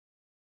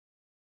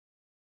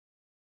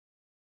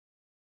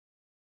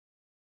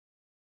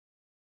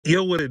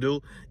Yo, what it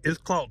do? It's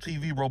Clout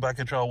TV, bro, back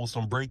at y'all with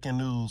some breaking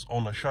news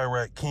on the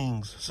Chirac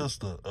King's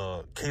sister,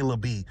 Kayla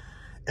B,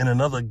 and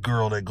another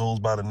girl that goes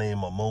by the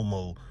name of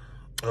Momo.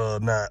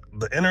 Now,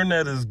 the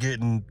internet is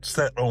getting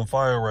set on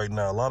fire right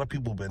now. A lot of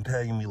people been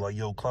tagging me like,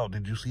 yo, Clout,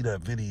 did you see that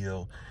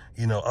video?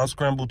 You know, I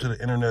scrambled to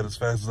the internet as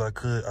fast as I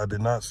could. I did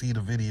not see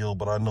the video,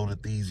 but I know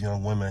that these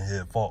young women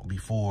had fought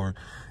before.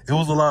 It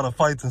was a lot of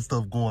fights and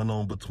stuff going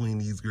on between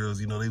these girls.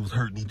 You know, they was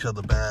hurting each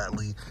other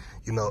badly.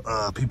 You know,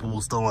 people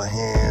was throwing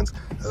hands.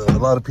 A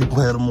lot of people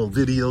had them on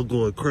video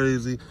going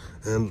crazy.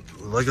 And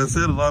like I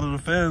said, a lot of the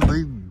fans,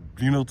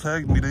 they, you know,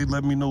 tagged me. They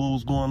let me know what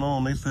was going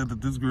on. They said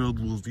that this girl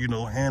was, you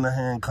know,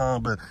 hand-to-hand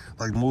combat,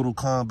 like Mortal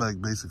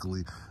Kombat,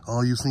 basically.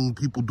 All you seen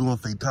people doing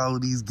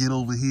fatalities, get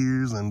over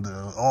here's, and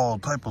all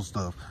type of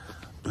stuff.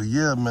 But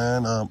yeah,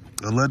 man,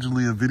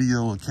 allegedly a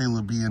video of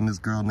Kayla B and this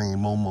girl named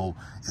Momo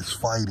is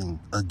fighting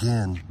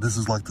again. This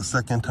is like the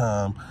second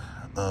time.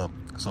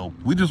 So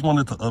we just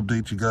wanted to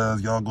update you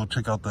guys. Y'all go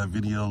check out that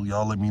video.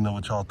 Y'all let me know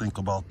what y'all think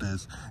about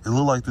this. It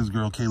looked like this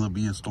girl, Kayla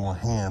B, is throwing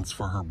hands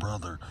for her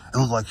brother. It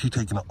looks like she's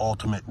taking an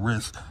ultimate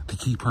risk to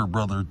keep her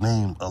brother's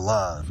name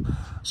alive.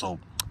 So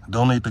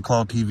donate to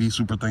Cloud TV,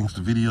 super thanks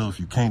to video. If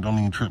you can't, don't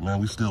even trip,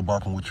 man. We still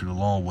bopping with you the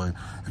long way.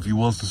 If you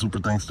was to super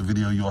thanks to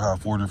video, you'll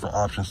have 4 different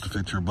options to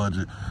fit your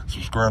budget.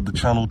 Subscribe to the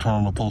channel, turn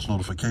on the post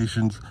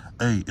notifications.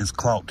 Hey, it's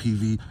Cloud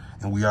TV,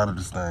 and we out of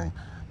this thing.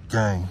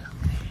 Gang.